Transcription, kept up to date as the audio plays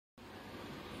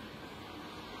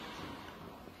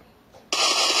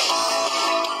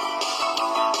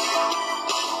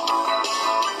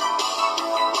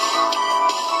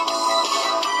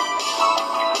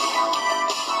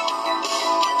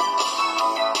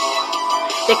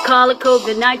They call it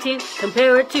COVID-19,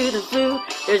 compare it to the flu.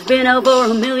 There's been over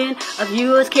 1 million of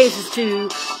U.S. cases too.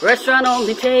 Restaurant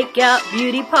only takeout,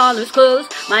 beauty parlors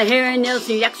closed. My hair and nails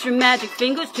need extra magic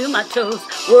fingers to my toes.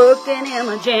 Working in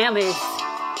my jammies.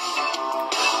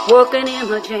 Working in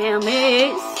my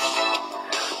jammies.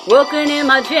 Working in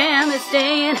my jammies,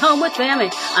 staying home with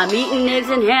family. I'm eating eggs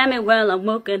and hammy while I'm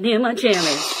working in my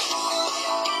jammies.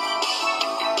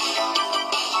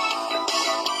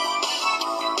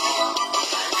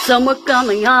 Some work on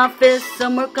the office,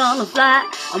 some work on the fly.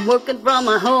 I'm working from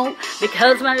my home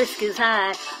because my risk is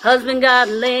high. Husband got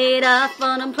laid off,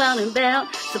 unemployment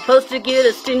bound. Supposed to get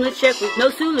a stimulus check with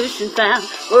no solution found.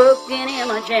 Working in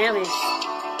my jammies.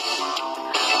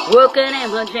 Working in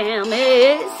my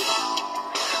jammies.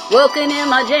 Working in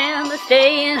my jammies,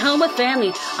 staying home with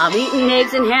family. I'm eating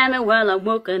eggs and hammy while I'm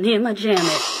working in my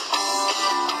jammies.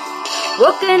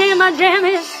 Working in my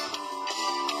jammies.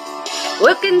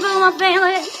 Working for my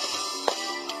family.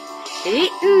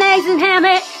 Eating eggs and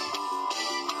hammy.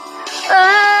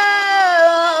 Oh.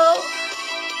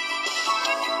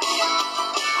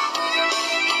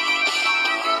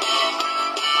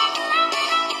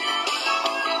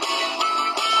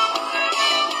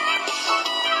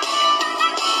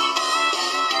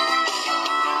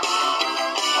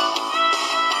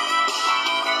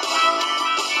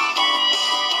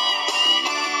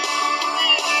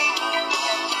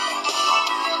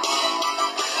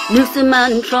 Newsom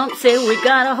and Trump say we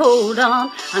gotta hold on.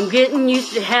 I'm getting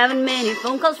used to having many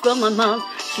phone calls from my mom.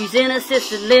 She's in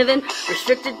assisted living,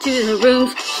 restricted to the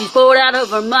rooms. She's bored out of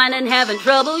her mind and having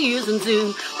trouble using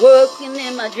Zoom. Working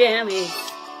in my jammies.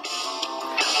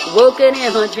 Working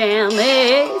in my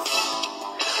jammies.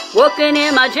 Working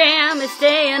in my jammies,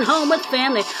 staying home with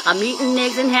family. I'm eating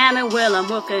eggs and hammy while I'm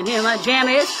working in my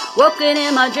jammies. Working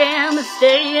in my jammies,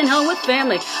 staying home with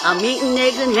family. I'm eating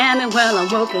eggs and hammy while I'm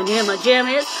working in my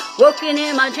jammies. Working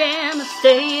in my jammies,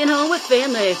 staying home with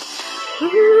family.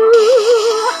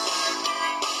 Ooh.